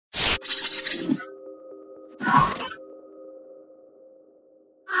Hey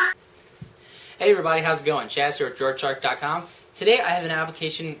everybody, how's it going? Chaz here at droidshark.com. Today I have an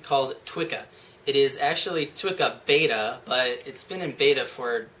application called Twicca. It is actually Twicca beta, but it's been in beta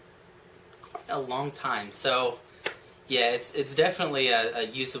for quite a long time. So yeah, it's definitely a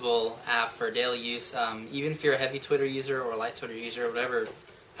usable app for daily use. Even if you're a heavy Twitter user or a light Twitter user, whatever,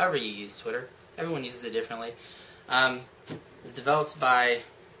 however you use Twitter. Everyone uses it differently. It's developed by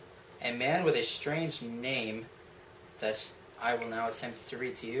a man with a strange name that I will now attempt to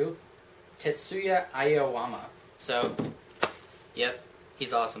read to you. Tetsuya Aoyama. So, yep,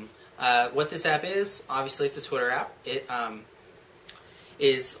 he's awesome. What this app is, obviously it's a Twitter app. It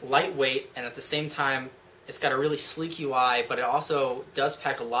is lightweight, and at the same time, it's got a really sleek UI, but it also does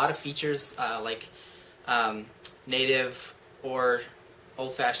pack a lot of features like native or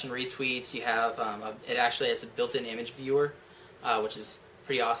old-fashioned retweets. You have, it actually has a built-in image viewer, which is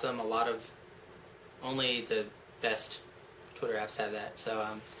pretty awesome. A lot of, only the best Twitter apps have that. So,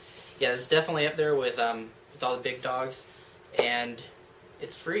 yeah, it's definitely up there with all the big dogs, and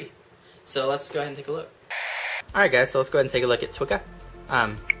it's free. So let's go ahead and take a look. Alright guys, so let's go ahead and take a look at Twicca.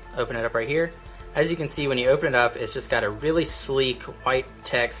 Open it up right here. As you can see, when you open it up, it's just got a really sleek white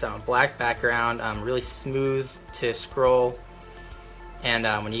text on a black background, really smooth to scroll, and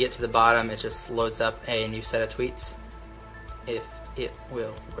when you get to the bottom, it just loads up a new set of tweets, if it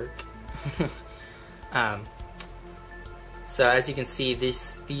will work. So as you can see,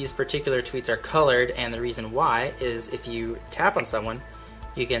 these particular tweets are colored, and the reason why is if you tap on someone,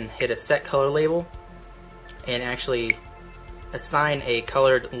 you can hit a set color label and actually assign a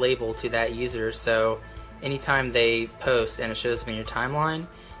colored label to that user, so anytime they post and it shows up in your timeline,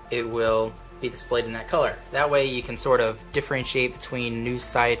 it will be displayed in that color. That way you can sort of differentiate between news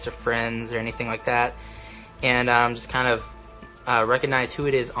sites or friends or anything like that, and just kind of recognize who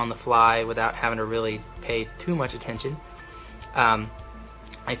it is on the fly without having to really pay too much attention.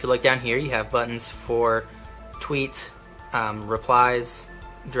 If you look down here, you have buttons for tweets, replies,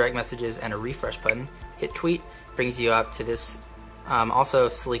 direct messages, and a refresh button. Hit tweet, brings you up to this also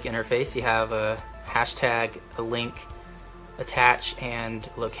sleek interface. You have a hashtag, a link, attach, and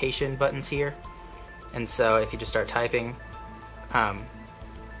location buttons here. And so if you just start typing, let's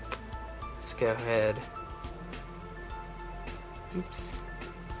go ahead. Oops.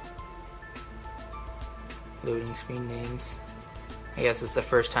 Loading screen names. I guess it's the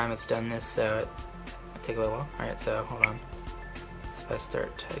first time it's done this, so it'll take a little while. Alright, so hold on. So if I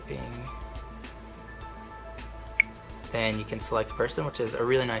start typing, then you can select the person, which is a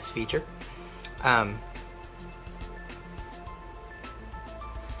really nice feature.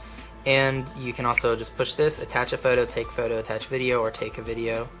 And you can also just push this, attach a photo, take photo, attach video, or take a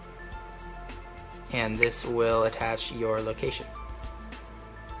video. And this will attach your location.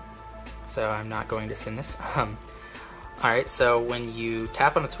 So I'm not going to send this. Alright, so when you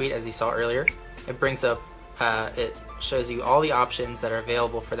tap on a tweet, as you saw earlier, it brings up, it shows you all the options that are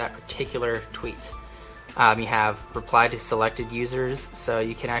available for that particular tweet. You have reply to selected users, so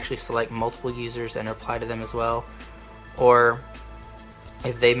you can actually select multiple users and reply to them as well. Or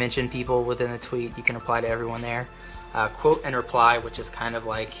if they mention people within the tweet, you can reply to everyone there. Quote and reply, which is kind of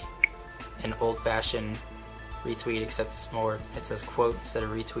like an old-fashioned retweet, except it's more, it says quote instead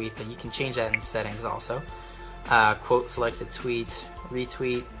of retweet, but you can change that in settings also. Quote selected tweet,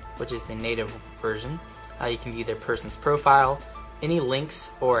 retweet, which is the native version. You can view their person's profile. Any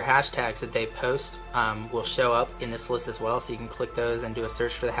links or hashtags that they post will show up in this list as well, so you can click those and do a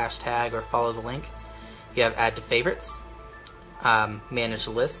search for the hashtag or follow the link. You have add to favorites, manage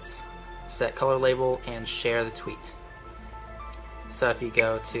lists, set color label, and share the tweet. So if you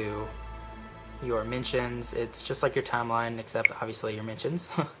go to your mentions, it's just like your timeline, except obviously your mentions.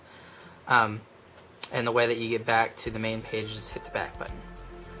 And the way that you get back to the main page is hit the back button.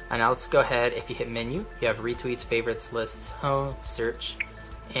 And now let's go ahead, if you hit menu, you have retweets, favorites, lists, home, search,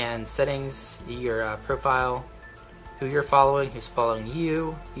 and settings, your profile, who you're following, who's following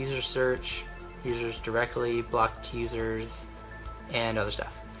you, user search, users directly, blocked users, and other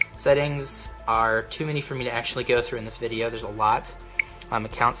stuff. Settings are too many for me to actually go through in this video. There's a lot.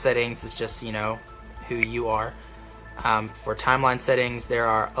 Account settings is just, you know, who you are. For timeline settings, there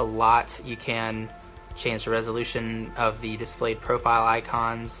are a lot. You can change the resolution of the displayed profile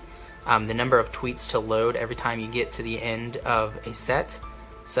icons, the number of tweets to load every time you get to the end of a set,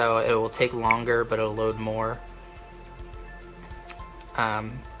 so it will take longer but it'll load more.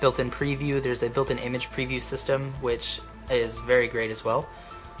 Built-in preview, there's a built-in image preview system which is very great as well.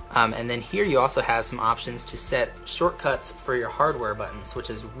 And then here you also have some options to set shortcuts for your hardware buttons, which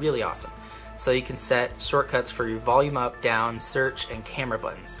is really awesome. So you can set shortcuts for your volume up, down, search, and camera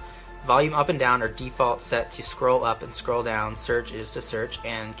buttons. Volume up and down are default set to scroll up and scroll down, search is to search,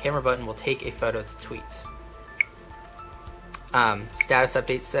 and camera button will take a photo to tweet. Status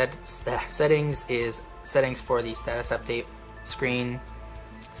update settings is settings for the status update screen,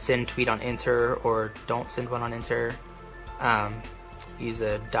 send tweet on enter or don't send one on enter, use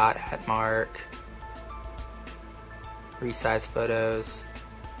a .@ mark, resize photos,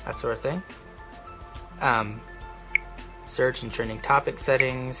 that sort of thing. Search and trending topic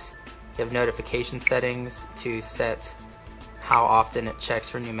settings. You have notification settings to set how often it checks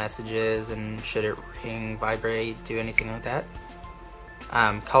for new messages and should it ring, vibrate, do anything like that.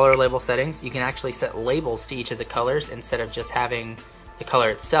 Color label settings. You can actually set labels to each of the colors instead of just having the color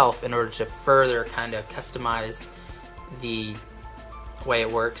itself in order to further kind of customize the way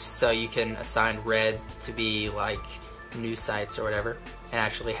it works. So you can assign red to be like news sites or whatever and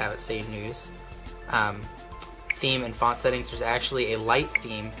actually have it say news. Theme and font settings. There's actually a light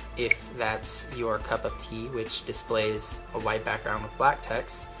theme if that's your cup of tea, which displays a white background with black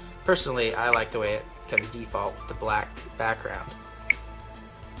text. Personally, I like the way it comes default with the black background.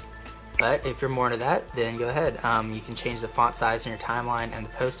 But if you're more into that, then go ahead. You can change the font size in your timeline and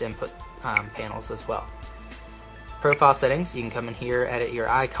the post input panels as well. Profile settings. You can come in here, edit your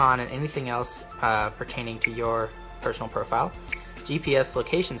icon and anything else pertaining to your personal profile. GPS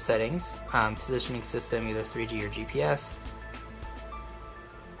location settings, positioning system, either 3G or GPS,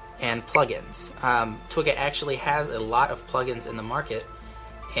 and plugins. Twicca actually has a lot of plugins in the market,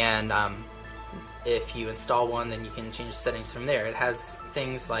 and if you install one, then you can change the settings from there. It has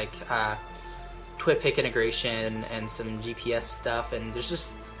things like TwitPic integration and some GPS stuff, and there's just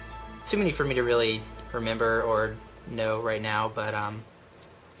too many for me to really remember or know right now, but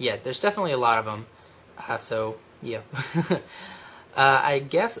yeah, there's definitely a lot of them, so yeah. I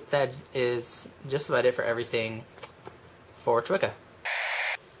guess that is just about it for everything for Twicca.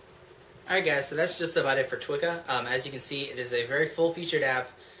 Alright guys, so that's just about it for Twicca. As you can see, it is a very full-featured app,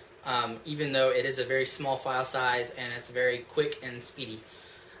 even though it is a very small file size and it's very quick and speedy.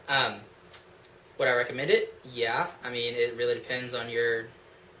 Would I recommend it? Yeah. I mean, it really depends on your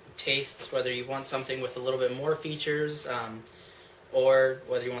tastes, whether you want something with a little bit more features, or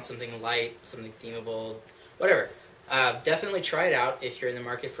whether you want something light, something themable, whatever. Definitely try it out if you're in the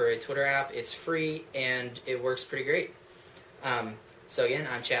market for a Twitter app. It's free and it works pretty great. So again,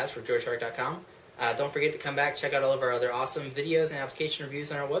 I'm Chaz from droidshark.com. Don't forget to come back, check out all of our other awesome videos and application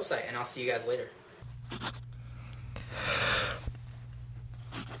reviews on our website, and I'll see you guys later.